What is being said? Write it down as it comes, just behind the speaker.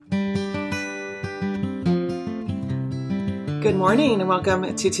Good morning and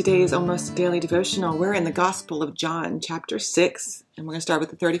welcome to today's Almost Daily Devotional. We're in the Gospel of John, chapter 6, and we're going to start with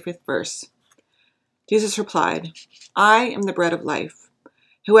the 35th verse. Jesus replied, "I am the bread of life.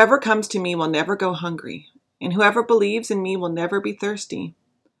 Whoever comes to me will never go hungry, and whoever believes in me will never be thirsty."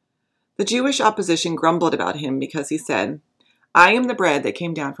 The Jewish opposition grumbled about him because he said, "I am the bread that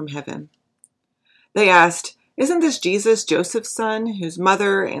came down from heaven." They asked, "Isn't this Jesus, Joseph's son, whose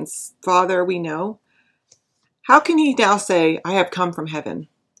mother and father we know? How can he now say, 'I have come from heaven'?"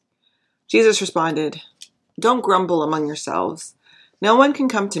 Jesus responded, "Don't grumble among yourselves. No one can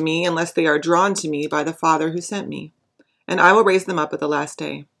come to me unless they are drawn to me by the Father who sent me, and I will raise them up at the last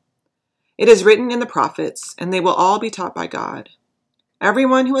day. It is written in the prophets, and they will all be taught by God.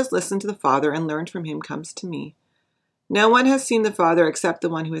 Everyone who has listened to the Father and learned from him comes to me. No one has seen the Father except the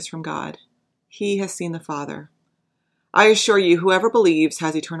one who is from God. He has seen the Father. I assure you, whoever believes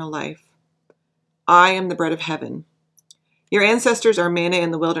has eternal life. I am the bread of heaven. Your ancestors are manna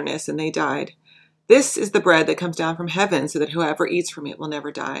in the wilderness, and they died. This is the bread that comes down from heaven, so that whoever eats from it will never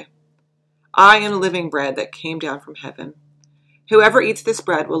die. I am the living bread that came down from heaven. Whoever eats this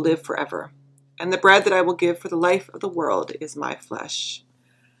bread will live forever, and the bread that I will give for the life of the world is my flesh."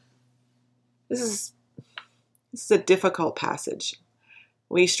 This is a difficult passage.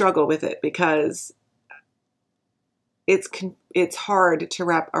 We struggle with it because it's hard to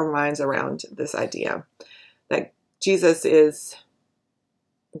wrap our minds around this idea that Jesus is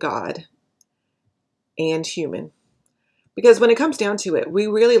God and human. Because when it comes down to it, we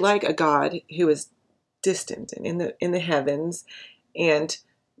really like a God who is distant and in the heavens and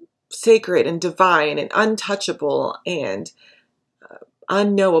sacred and divine and untouchable and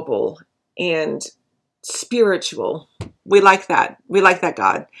unknowable and spiritual. We like that. We like that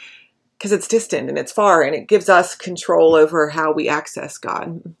God because it's distant and it's far, and it gives us control over how we access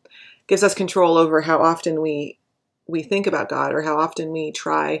God. It gives us control over how often we think about God or how often we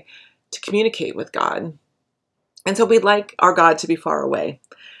try to communicate with God. And so we'd like our God to be far away.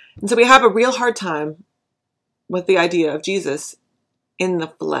 And so we have a real hard time with the idea of Jesus in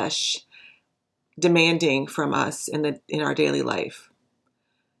the flesh demanding from us in our daily life.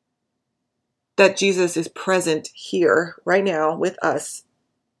 That Jesus is present here right now with us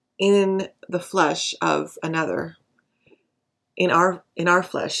in the flesh of another, in our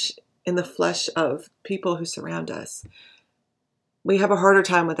flesh, in the flesh of people who surround us. We have a harder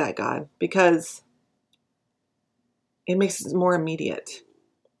time with that God because it makes it more immediate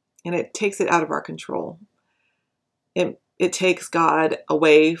and it takes it out of our control. It takes God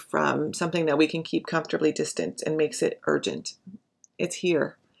away from something that we can keep comfortably distant and makes it urgent. It's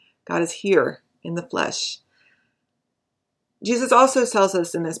here. God is here in the flesh. Jesus also tells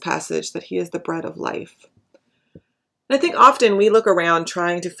us in this passage that he is the bread of life. And I think often we look around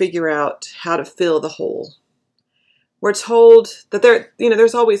trying to figure out how to fill the hole. We're told that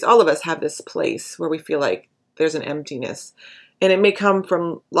there's always, all of us have this place where we feel like there's an emptiness. And it may come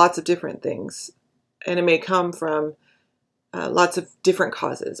from lots of different things. And it may come from lots of different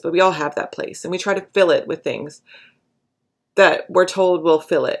causes. But we all have that place. And we try to fill it with things that we're told will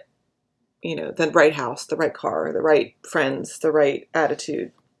fill it. The right house, the right car, the right friends, the right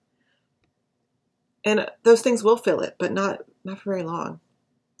attitude. And those things will fill it, but not for very long.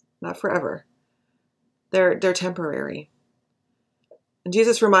 Not forever. They're temporary. And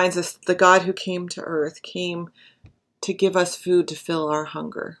Jesus reminds us the God who came to earth came to give us food to fill our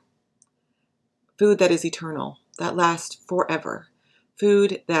hunger. Food that is eternal, that lasts forever.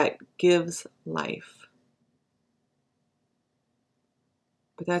 Food that gives life.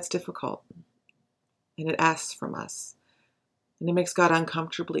 But that's difficult. And it asks from us. And it makes God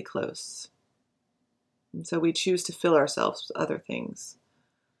uncomfortably close. And so we choose to fill ourselves with other things.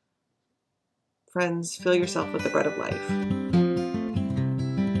 Friends, fill yourself with the bread of life.